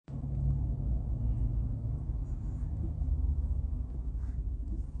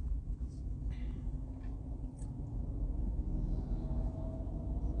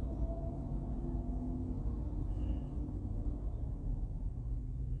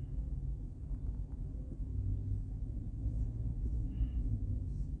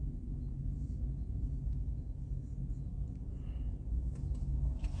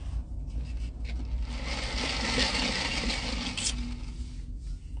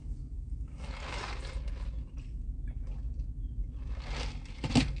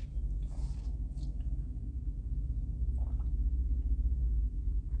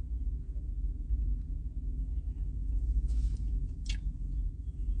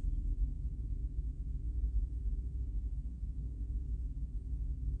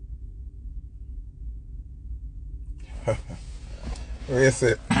What you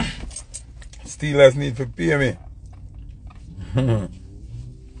say? Steelers need to pay me.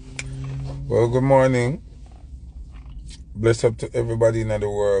 Well, good morning. Bless up to everybody in the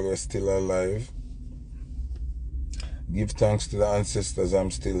world who is still alive. Give thanks to the ancestors.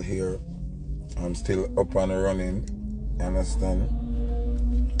 I'm still here. I'm still up and running. You understand?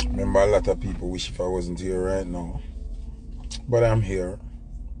 Remember, a lot of people wish if I wasn't here right now. But I'm here.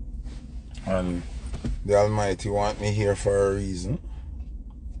 And the Almighty want me here for a reason.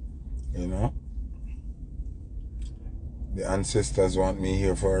 You know? The ancestors want me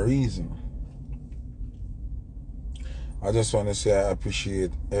here for a reason. I just want to say I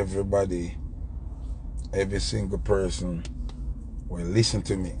appreciate everybody, every single person who listen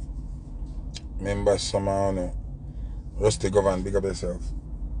to me. Remember, somehow, just to govern, big up yourself.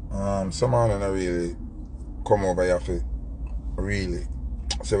 Somehow not really come over here for really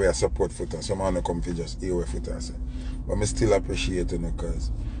say we support Foota. Somehow not come for just hear what Foota say. But I still appreciate it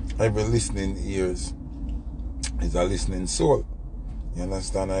because every listening ears is a listening soul. You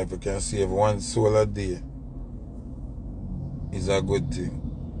understand? If you can save one soul a day, is a good thing.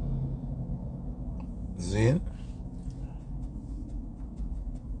 Zin?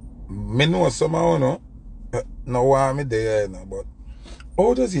 Me know somehow, no why me there, but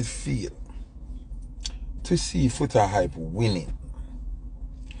how does it feel to see Foota Hype winning?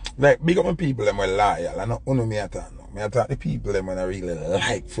 Like, big up my people them were loyal. I don't know me at all. Me at the people them when I really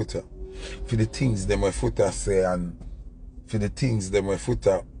like Foota. For the things them where Foota say and for the things them where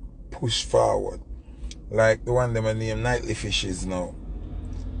Foota push forward. Like the one them I name Nightly Fishes now.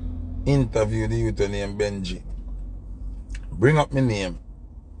 Interview the youth named Benji. Bring up my name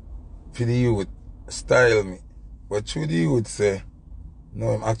for the youth. Style me. But through the youth say, no,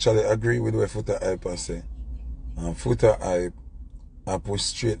 I'm actually agree with what Foota Hype say. And Foota Hype I push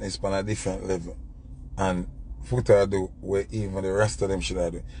straightness on a different level. And Foota do where even the rest of them should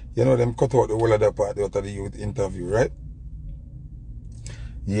have do. You know them cut out the whole of the part out of the youth interview, right?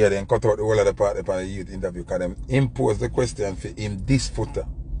 Yeah, them cut out the whole of the part of the youth interview because them impose the question for him this Foota.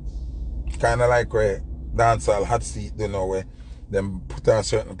 Kinda like where dancehall hot seat do know where them put on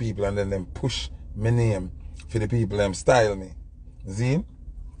certain people and then them push my name for the people them style me. See?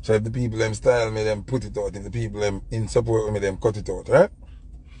 So if the people them style me, them put it out. If the people them in support with me, them cut it out, right?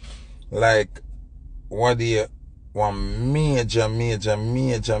 Like one day, one major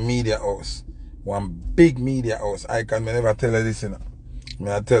media house, one big media house. I can never tell you this, you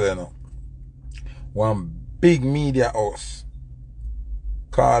know. I tell you now. One big media house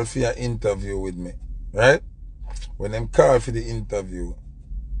call for an interview with me, right? When them call for the interview,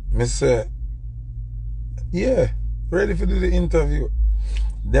 me say, yeah, ready for do the interview.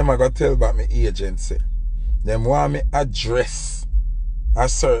 Them I got tell about my agency. Them want me address a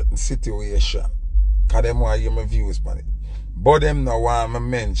certain situation. Cause them want to hear my views on it. But them no want me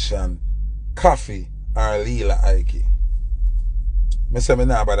mention Coffee or Leela Ike. Me say me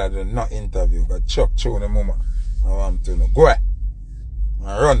nah bother do no interview. Cause Chuck through the mama. I want to know. Go ahead.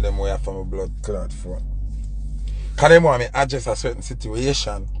 And run them away from my blood clot front. Cause them want me address a certain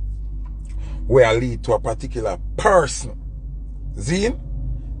situation where I lead to a particular person. See?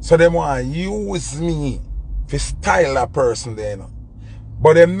 So them want to use me to style a person there, you know.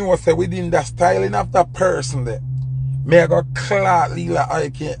 But them know say within the styling of that person there, me I got clout Leela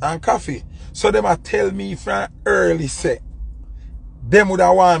Ike and Coffee. So them a tell me from early say, them would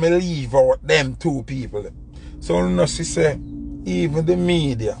have want me leave out them two people. So you know she say, even the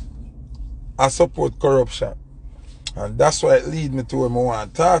media I support corruption. And that's why it lead me to what I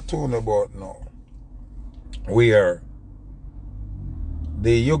want to talk to you about now. Where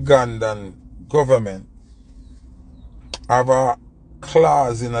the Ugandan government have a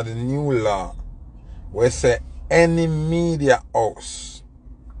clause in the new law where say any media house,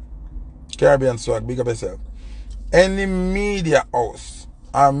 Caribbean swag, big up yourself, any media house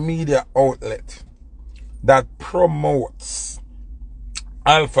or media outlet that promotes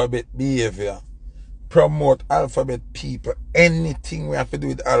alphabet behavior, promote alphabet people, anything we have to do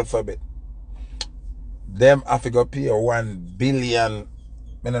with alphabet, them have to go pay 1 billion.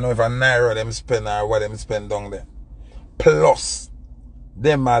 I don't know if a naira them spend or what them spend down there. Plus,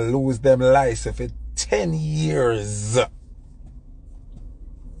 them a lose them license for 10 years.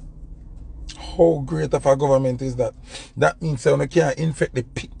 How great of a government is that? That means when you can't infect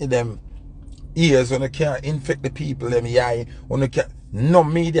the them ears, when you can't infect the people, them eye, when you can't, no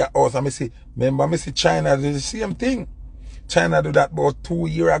media house. I see, remember I see China do the same thing. China do that about 2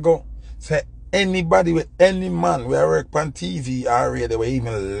 years ago. Say anybody with any man where work on TV or radio will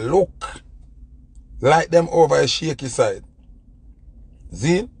even look like them over a shaky side.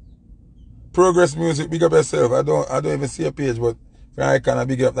 See? Progress Music, big up yourself. I don't even see a page, but I can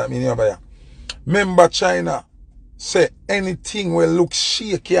big up that meaning over here. Remember China say anything will look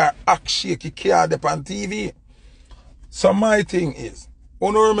shaky or act shaky can't dep on TV. So my thing is,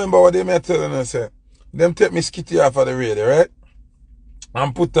 you know, remember what they may telling us, say, them take me skitty off of the radio, right?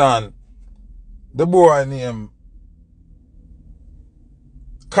 And put on the boy named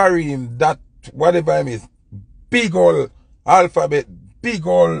Kareem, that whatever him is, big old alphabet, big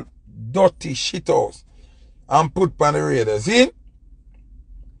old dirty shit house, and put on the radio, see?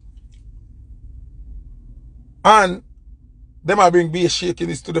 And them are bring be shaking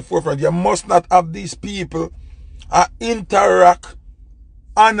this to the forefront. You must not have these people interact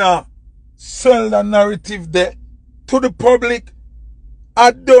and sell the narrative there to the public.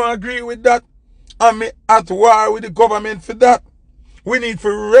 I don't agree with that. I'm at war with the government for that. We need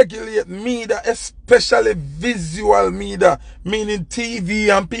to regulate media, especially visual media, meaning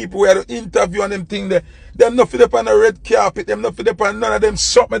TV and people where to interview and them thing there. Them not fit up on a red carpet, them not fit up on none of them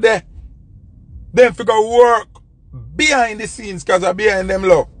something there. Them figure work behind the scenes because of behind them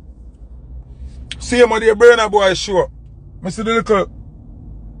love. See him on the Burner Boy show. I see the little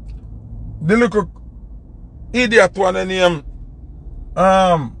idiot one named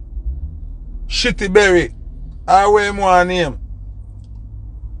Shitty Berry. I wear more name.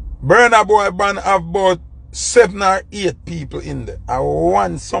 Burner Boy band have about 7 or 8 people in there. I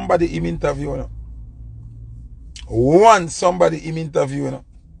want somebody him interview. Somebody him interview.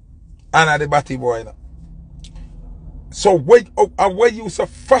 And the Batty Boy. So what you so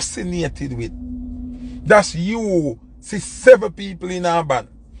fascinated with? That's you see 7 people in our band.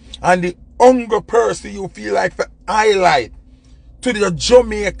 And the younger person you feel like the highlight to the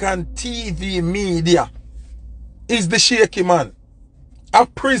Jamaican TV media is the shaky man. A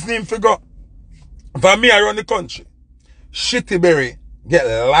prison figure. For me around the country, Shitty Berry get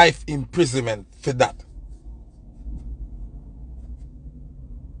life imprisonment for that.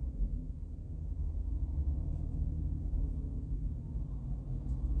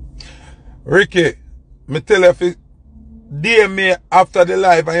 Ricky, me tell you if you DM me after the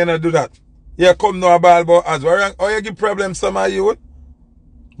live and you not do that, you come no about as well. Or you give problems some of you.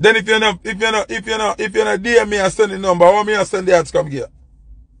 Then if you not DM me and send the number, how me and send the ads come here?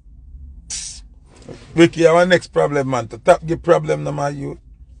 Ricky, our next problem, man. To tap give problem no my youth.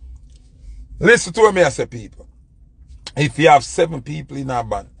 Listen to me, I say, people. If you have 7 people in a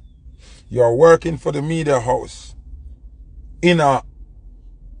band, you're working for the media house in a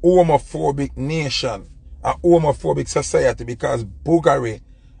homophobic nation, a homophobic society, because boogery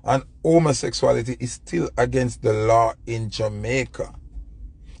and homosexuality is still against the law in Jamaica.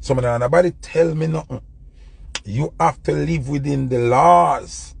 So nobody tell me nothing. You have to live within the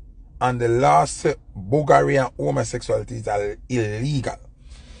laws. And the law say boogery and homosexuality is illegal.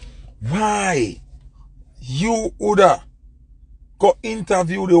 Why? You would go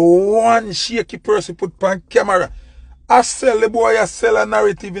interview the one shaky person put on camera. I sell the boy, I sell a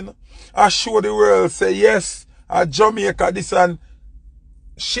narrative. You know? I show the world, say yes, Jamaica, this and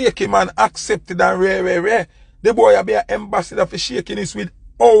shaky man accepted and rare. The boy will be an ambassador for shakiness with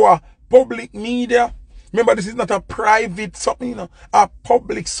our public media. Remember, this is not a private something, you know, a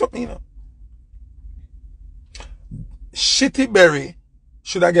public something, you know. Shitty Berry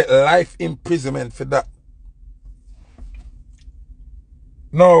should I get life imprisonment for that.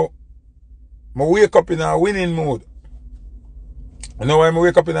 Now, I wake up in a winning mood. You know why I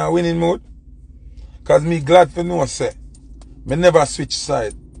wake up in a winning mood? Because me glad for no say. Me never switch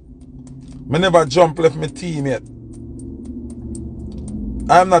side. Me never jump left my team yet.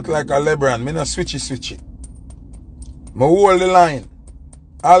 I'm not like a LeBron. Me not switchy. Me hold the line.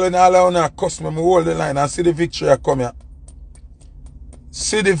 All I want to cuss me hold the line and see the victory I come here.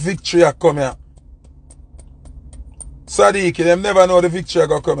 See the victory I come here. Sadiq, them never know the victory I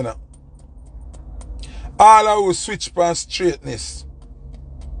go come here. All I will switch past straightness.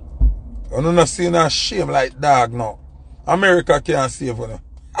 You don't see no shame like dog now. America can't save you.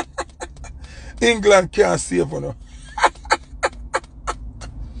 England can't save you.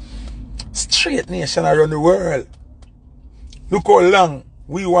 Straight nation around the world. Look how long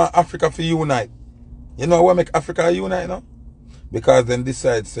we want Africa to unite. You know what make Africa unite now? Because them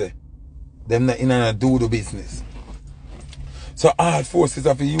decide say them not in and do the business. So all forces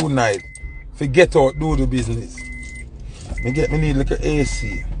have to unite. To get out do the business. Me need like a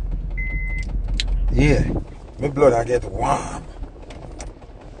AC. Yeah. My blood I get warm.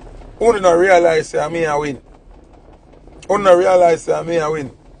 Who don't realize say me I win? Who don't realize say me I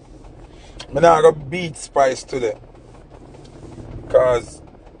win? I now got beat Spice today.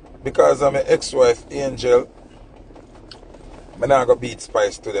 Because I'm an ex-wife Angel. I'm not going to beat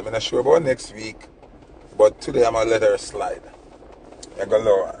Spice today. I'm not sure about next week. But today I'm going to let her slide. I'm going to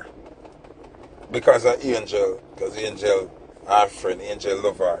lower her. Because of Angel. Because Angel, our friend. Angel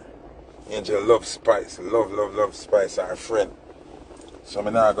love her. Angel loves Spice. Love Spice, our friend. So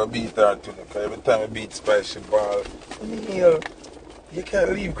I'm not going to beat her today. Because every time I beat Spice, she ball. Neil, you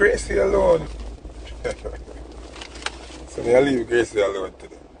can't leave Gracie alone. So I leave Gracie alone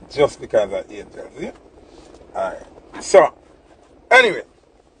today. Just because of Angel. See? Alright. So, anyway.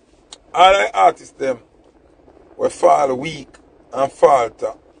 All the artists them we fall weak and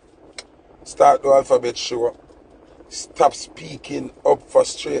falter. Start the alphabet show. Stop speaking up for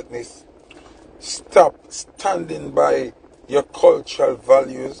straightness. Stop standing by your cultural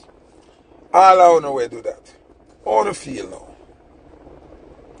values. All I want to do that. I want to feel now.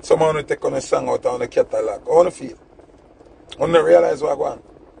 Someone want to take on a song out on the catalog. I want to feel. I want to realize what I want.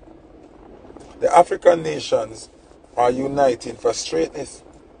 The African nations are uniting for straightness.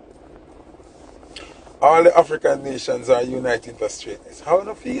 All the African nations are uniting for straightness. How do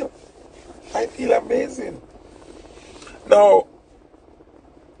I feel? I feel amazing. Now,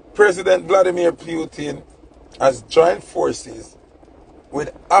 President Vladimir Putin has joined forces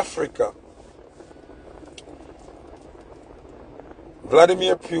with Africa.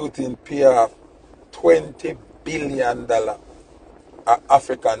 Vladimir Putin paid off $20 billion of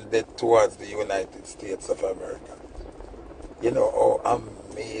African debt towards the United States of America. You know how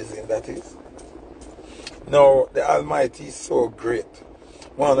amazing that is? Now, the Almighty is so great.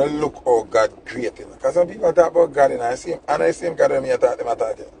 I want to look how God great. Because some people talk about God and I see him God when I talk to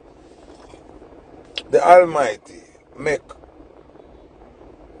them. The Almighty make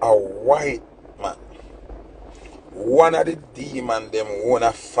a white man one of the demons them own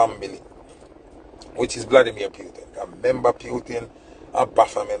a family, which is Vladimir Putin. Remember Putin a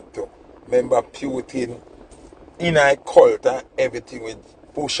Baphomet too. Remember Putin in a cult and everything with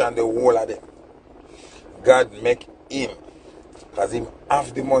Bush and the whole of them. God make him, because him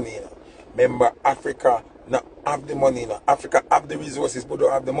have the money. Remember Africa not have the money. Africa have the resources but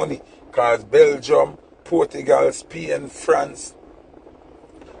don't have the money. Because Belgium, Portugal, Spain, France,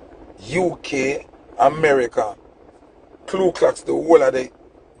 UK, America, Ku Klux, the whole of the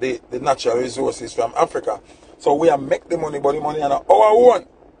natural resources from Africa. So we are make the money, but the money are our own.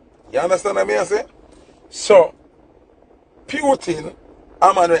 You understand what I say? So, Putin,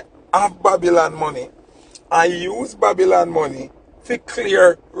 a man have Babylon money, and use Babylon money to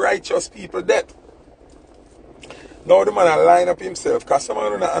clear righteous people debt. Now the man line up himself, because some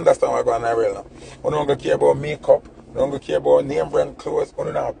of them don't understand what's going on in now. You don't care about makeup, you don't care about name brand clothes,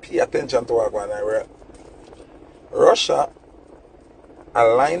 you don't pay attention to what's going on in Russia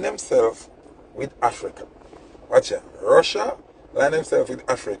align themselves with Africa. Watch it. Russia align themselves with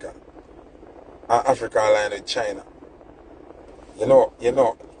Africa. And Africa align with China. You know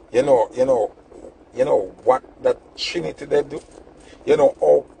what that Trinity they do? You know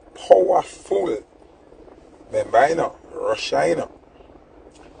how powerful. Remember, Russia,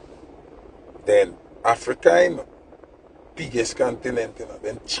 then Africa, biggest continent,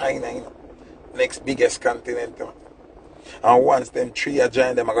 then China, next biggest continent. And once them three are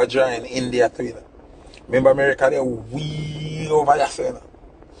joined, them are going to join India too. Remember, America, they're way over there.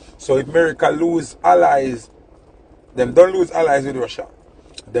 So if America lose allies, them don't lose allies with Russia.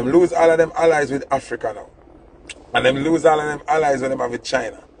 Them lose all of them allies with Africa now. And them lose all of them allies when them have with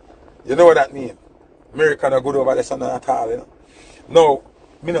China. You know what that means? America not good over there so at all. Now,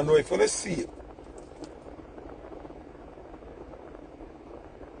 I don't know if you want to see it.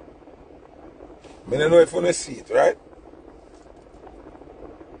 I don't know if you want to see it, right?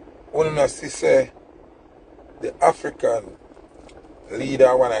 I want to see say the African leader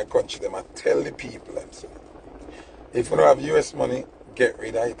of one country, them tell the people and say, if you don't have US money, get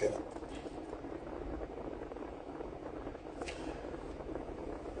rid of it.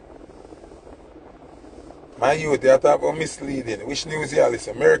 My youth, they talk about misleading. Which news you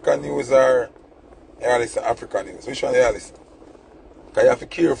listen? American news or you listen African news? Which one you listen? Because you have to be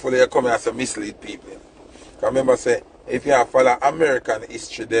careful you come here and mislead people. Because remember, say, if you have follow American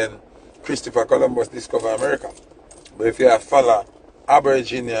history, then Christopher Columbus discovered America. But if you have follow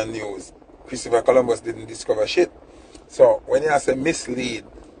Aboriginal news, Christopher Columbus didn't discover shit. So when you say mislead,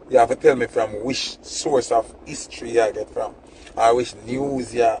 you have to tell me from which source of history you get from, or which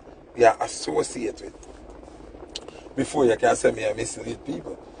news you associate with, before you can say me I mislead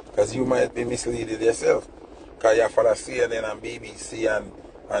people. Because you might be misleaded yourself. Because you follow CNN and BBC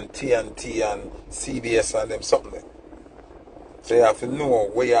and TNT and CBS and them something. So you have to know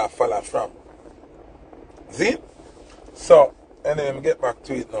where you follow from. See? So, anyway, get back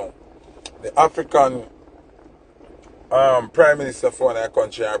to it now. The African prime minister for a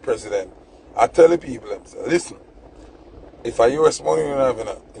country or president, I tell the people, say, listen, if a US money you have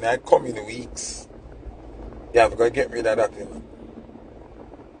in the coming weeks, you have to go get rid of that. You know?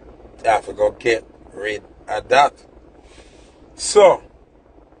 You have to go get rid of that. So,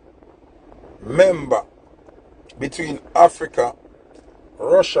 remember, between Africa,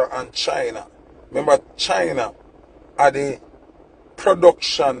 Russia and China, remember China are the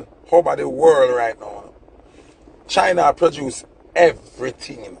production hub of the world right now. China produce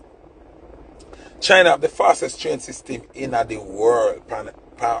everything. China have the fastest train system in the world, per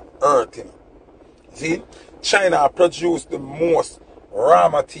earth. You know. See, China produce the most raw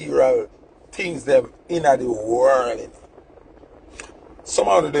material things them in the world. You know. Some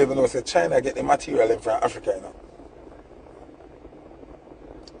of them don't even know say China get the material in from Africa. You know.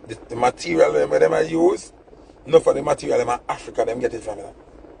 The material them I use, not for the material in Africa them get it from. You know.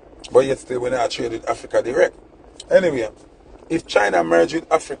 But yet still when I trade with Africa direct. Anyway, if China merge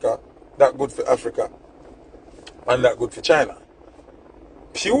with Africa, that good for Africa and that good for China.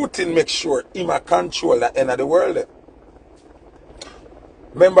 Putin makes sure he can control the end of the world.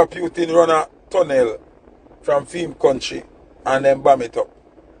 Remember Putin run a tunnel from Film Country and then bomb it up.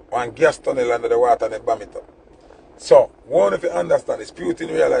 One gas tunnel under the water and then bomb it up. So, one if you understand is Putin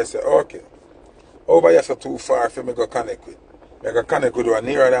realize, okay, over here so too far for me to connect with. I go connect with one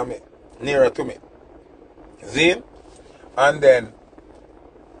nearer than me, nearer to me. See? And then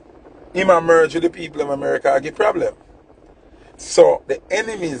him merge with the people of America give problem. So the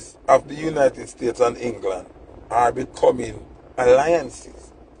enemies of the United States and England are becoming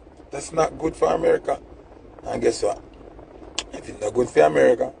alliances. That's not good for America. And guess what? If it's not good for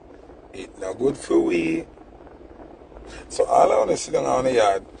America, it's not good for we. So all I want to sit down on the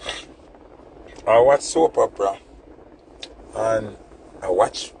yard, I watch soap opera and I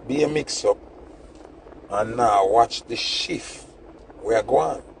watch be a mix up. And now watch the shift we are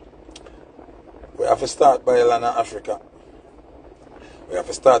going. We have to start by land in Africa. We have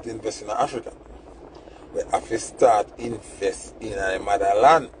to start investing in Africa. We have to start invest in the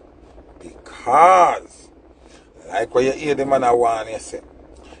motherland. Because, like what you hear the man I want to say,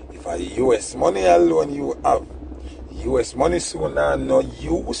 if a US money alone you have, US money soon now no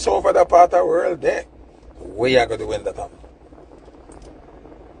use over the part of the world there. Where you going to win that up?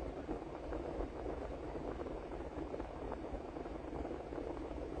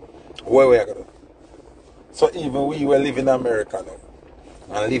 Where we are going to? So even we were living in America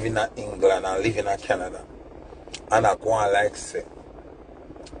now, and living in England, and living in Canada, and I go on like say,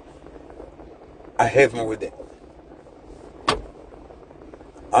 I have me with it.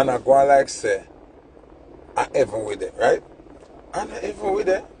 And I go on like say, I even with it, right? And I even with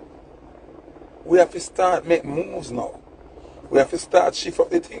it. We have to start make moves now. We have to start shift up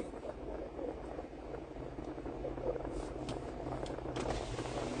the thing.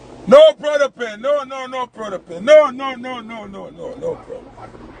 No product pen, no product pen, no problem.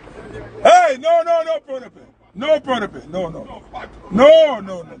 Hey, no product pen, no product pen, no.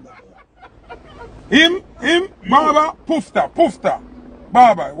 Him, Baba, Poofta,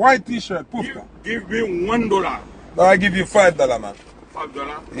 Baba, white t-shirt, Poofta. Give me $1. No, I give you $5, man.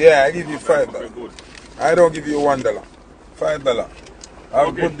 $5? Yeah, I give you $5. Okay, good. I don't give you $1. $5. Have a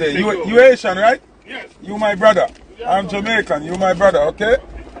Okay, good day. thank You Asian, right? Yes. You my brother. I'm Jamaican. You my brother, okay?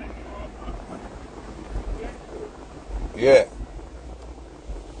 Yeah.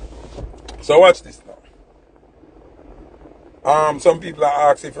 So watch this now. Some people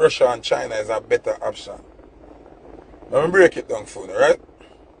are asking if Russia and China is a better option. Let me break it down for you, right?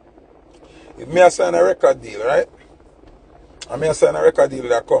 If me sign a record deal, right? I may sign a record deal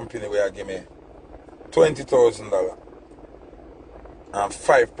with a company where I give me $20,000 and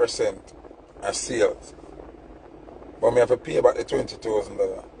 5% of sales. But me have to pay back the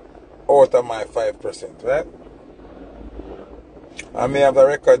 $20,000 out of my 5%, right? I may have a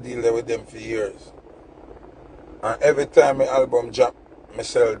record deal there with them for years. And every time my album drop, I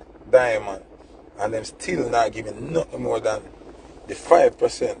sell diamond. And them still not giving nothing more than the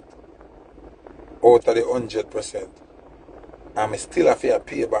 5% out of the 100%. And I still have to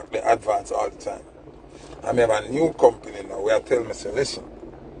pay back the advance all the time. I have a new company now where I tell me, say, listen,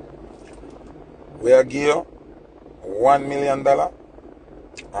 we are give you $1 million.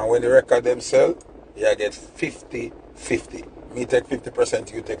 And when the record them sell, you get 50-50. Me take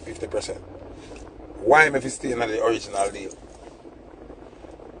 50%, you take 50%. Why am I staying in the original deal?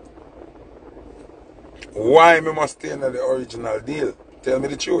 Why me must stay in the original deal? Tell me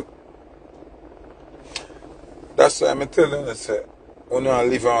the truth. That's why I'm telling you, say, when you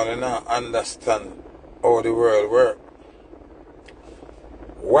live on and understand how the world works.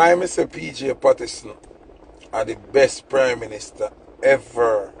 Why me say PJ Patterson are the best prime minister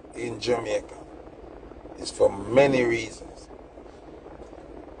ever in Jamaica. It's for many reasons.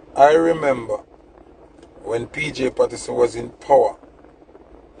 I remember when PJ Patterson was in power,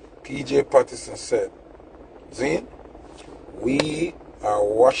 PJ Patterson said, "Zine, we are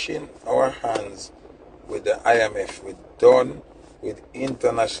washing our hands with the IMF. We're done with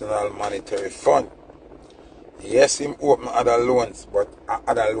International Monetary Fund. Yes, him open other loans, but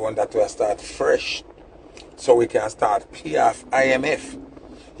other loan that will start fresh. So we can start pay off IMF.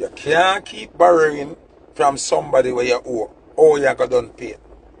 You can't keep borrowing from somebody where you owe. Oh, you got done pay.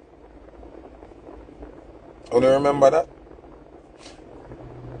 You remember that?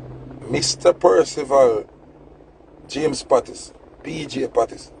 Mr. Percival James Patterson, PJ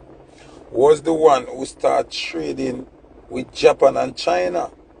Patterson, was the one who started trading with Japan and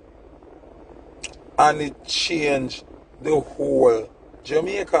China. And it changed the whole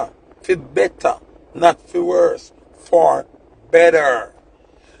Jamaica. For better, not for worse. For better.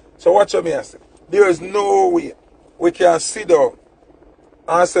 So what you mean? There is no way we can sit down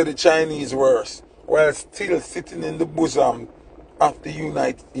and say the Chinese worse while still sitting in the bosom of the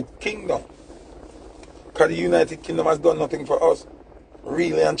United Kingdom. Because the United Kingdom has done nothing for us.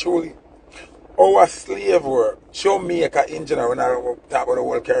 Really and truly. Our slave work, Jamaica in general, when I talk about the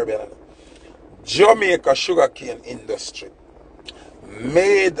whole Caribbean, Jamaica sugarcane industry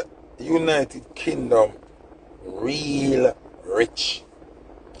made United Kingdom real rich.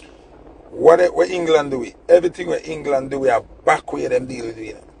 What England do? Everything what England do, we are back where them deal with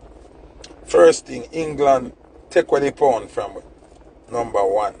it. First thing, England take what they pound from it. Number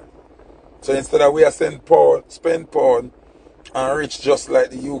one. So instead of we are spend pound and rich just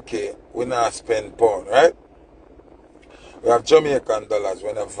like the UK, we not spend pound, right? We have Jamaican dollars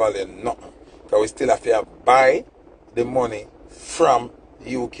when they value nothing. Because we still have to buy the money from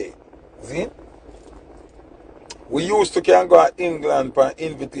the UK. See? We used to can go to England for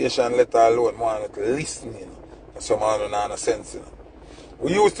invitation letter alone, man, listening. Someone don't have no sense.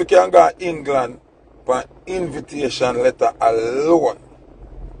 We used to can go to England for invitation letter alone.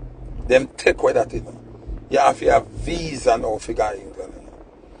 Them take away that, You have to have visa now if you go to England.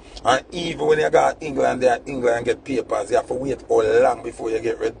 And even when you go to England, there England and get papers, you have to wait all long before you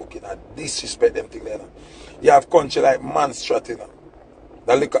get red book. Disrespect them thing there. You have country like Manstrat,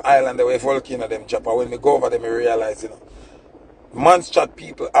 that little island where volcano them drop. When we go over there, we realize, Manstrat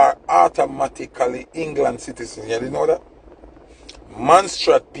people are automatically England citizens. You didn't know that?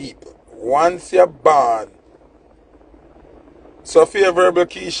 Manstrat people, once you're born, Sophia Verbal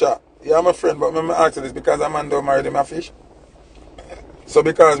Keisha, you're my friend, but me ask you this because a man don't marry them a fish. So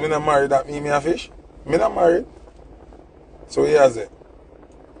because me not married, that mean me a fish? Me not married. So here's it.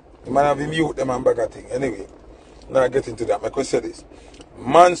 You might have him mute them and back a thing. Anyway, now I get into that. My question is,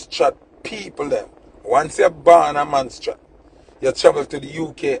 Manstrat people then, once you're born a Manstrat, you travel to the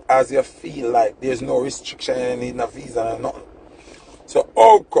UK as you feel like there's no restriction, you need no visa and nothing. So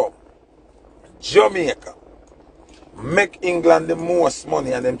how come Jamaica make England the most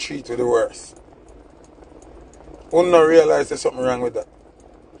money and them treat you the worst? Who not realize there's something wrong with that?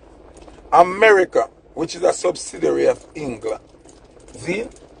 America, which is a subsidiary of England, see?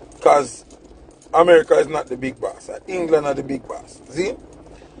 Because America is not the big boss. England are the big boss. See?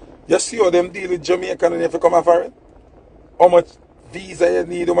 You see how them deal with Jamaica and if you come foreign? How much visa you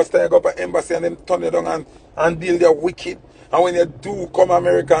need, how much time you go up at embassy and them turn you down and deal their wicked. And when you do come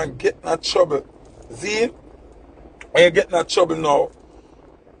America and get in trouble, see? When you get in trouble now,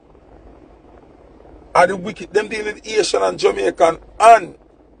 are the wicked, them deal with Asian and Jamaican and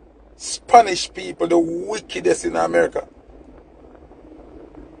Spanish people, the wickedest in America.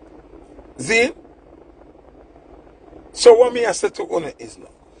 See? So what me I say to you is now,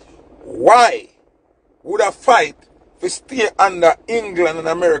 why would I fight to stay under England and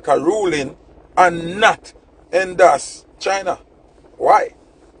America ruling and not endorse China? Why?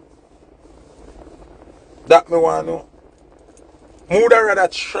 That me want to know. I would rather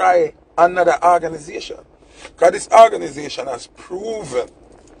try another organization. Because this organization has proven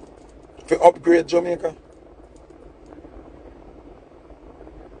to upgrade Jamaica.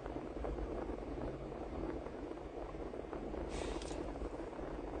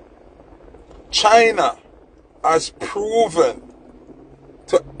 China has proven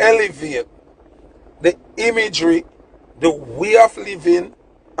to elevate the imagery, the way of living,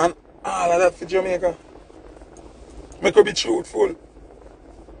 and all of that for Jamaica. I could be truthful.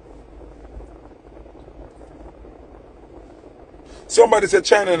 Somebody said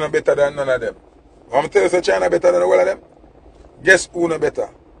China is better than none of them. I'm going to tell you that China is better than all of them. Guess who is better?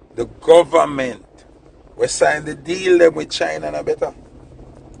 The government. We signed the deal them with China and better.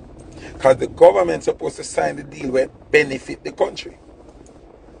 Because the government supposed to sign the deal where it benefit the country.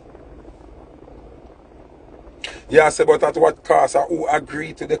 Yeah, say, but at what cost or who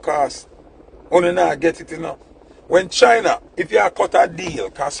agree to the cost? Only now get it, you know. When China, if you cut a deal,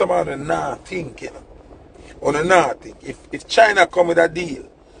 because some of them not think, you know. Only now think. If China come with a deal,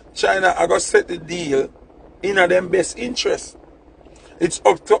 China are going to set the deal in their best interest. It's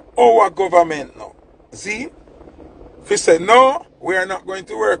up to our government now. See? If you say, no, we are not going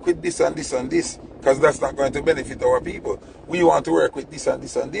to work with this and this and this, because that's not going to benefit our people. We want to work with this and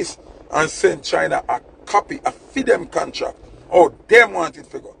this and this, and send China a copy, a FIDEM contract. Oh, them want it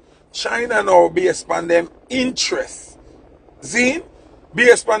to go. China now based on them interests. See?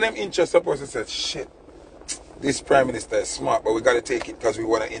 Based on them interests, supposed to say, shit, this Prime Minister is smart, but we got to take it because we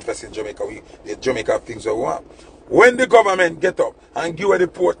want to invest in Jamaica. The Jamaica have things we want. When the government get up and give her the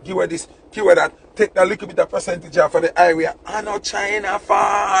port, give her this, give her that, take a little bit of percentage off of the highway, and no China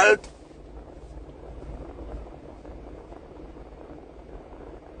fault.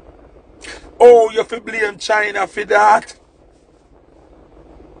 Oh, you have to blame China for that.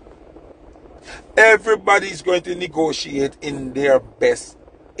 Everybody is going to negotiate in their best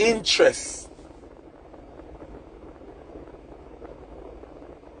interests.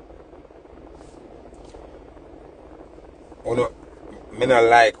 Oh no, me not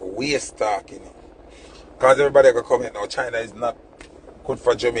like waste talk, you know. Because everybody can comment now, China is not good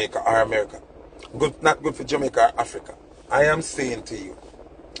for Jamaica or America. Not good for Jamaica or Africa. I am saying to you,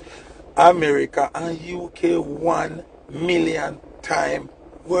 America and UK 1 million times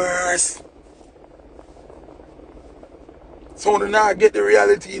worse. So we now get the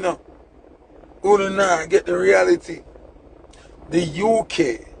reality, you know. We now get the reality. The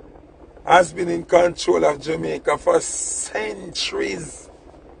UK has been in control of Jamaica for centuries.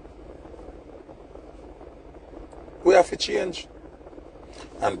 We have to change.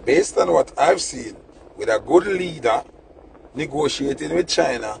 And based on what I've seen, with a good leader negotiating with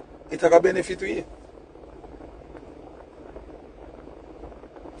China, it has a benefit to you.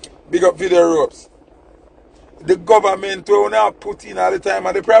 Big up video ropes. The government will not put in all the time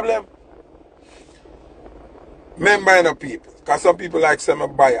at the problem. Remember, the people, because some people like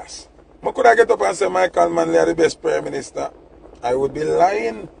some bias. I could I get up and say Michael Manley are the best Prime Minister? I would be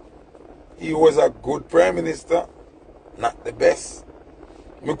lying. He was a good Prime Minister, not the best.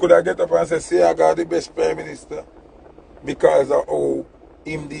 I could I get up and say Siaga the best Prime Minister because of how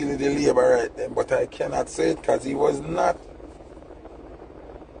him deal with the labor right then. But I cannot say it because he was not.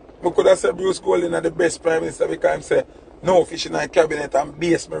 I could have said Bruce Golding are the best Prime Minister because he said no fish in my cabinet and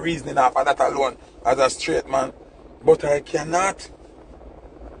base my reasoning off of that alone as a straight man. But I cannot.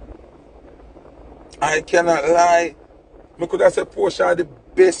 I cannot lie. I could have said Portia the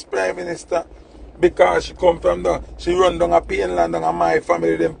best Prime Minister because she come from she run down a Painland down a my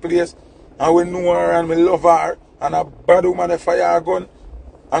family them place. And we know her and we love her. And a bad woman a fire a gun.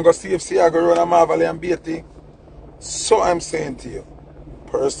 And go see if she go run a Marvel and Beatty. So I'm saying to you,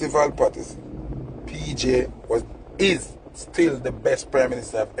 Percival Patterson, PJ is still the best Prime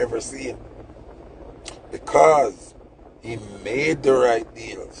Minister I've ever seen. Because he made the right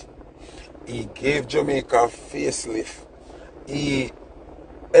deals. He gave Jamaica a facelift. He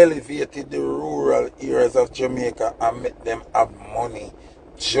elevated the rural areas of Jamaica and made them have money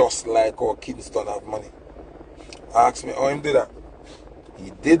just like our Kingston have money. Ask me how he did that.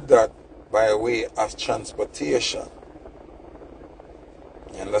 He did that by way of transportation.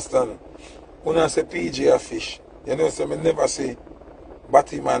 You understand? When I say PJ a fish, you know, so I never see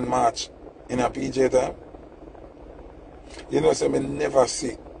Batman march in a PJ time. You know, so I never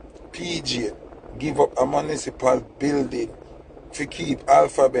see PJ give up a municipal building to keep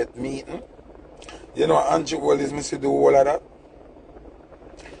alphabet meeting. You know, Andrew Wallace, me see the whole of that.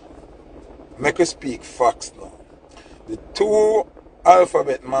 Make us speak facts now. The 2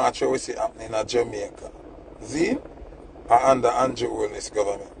 alphabet march we see happening in Jamaica, see, are under Andrew Wallace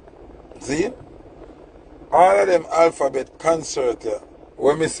government. See? All of them alphabet concert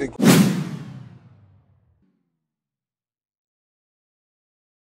when me see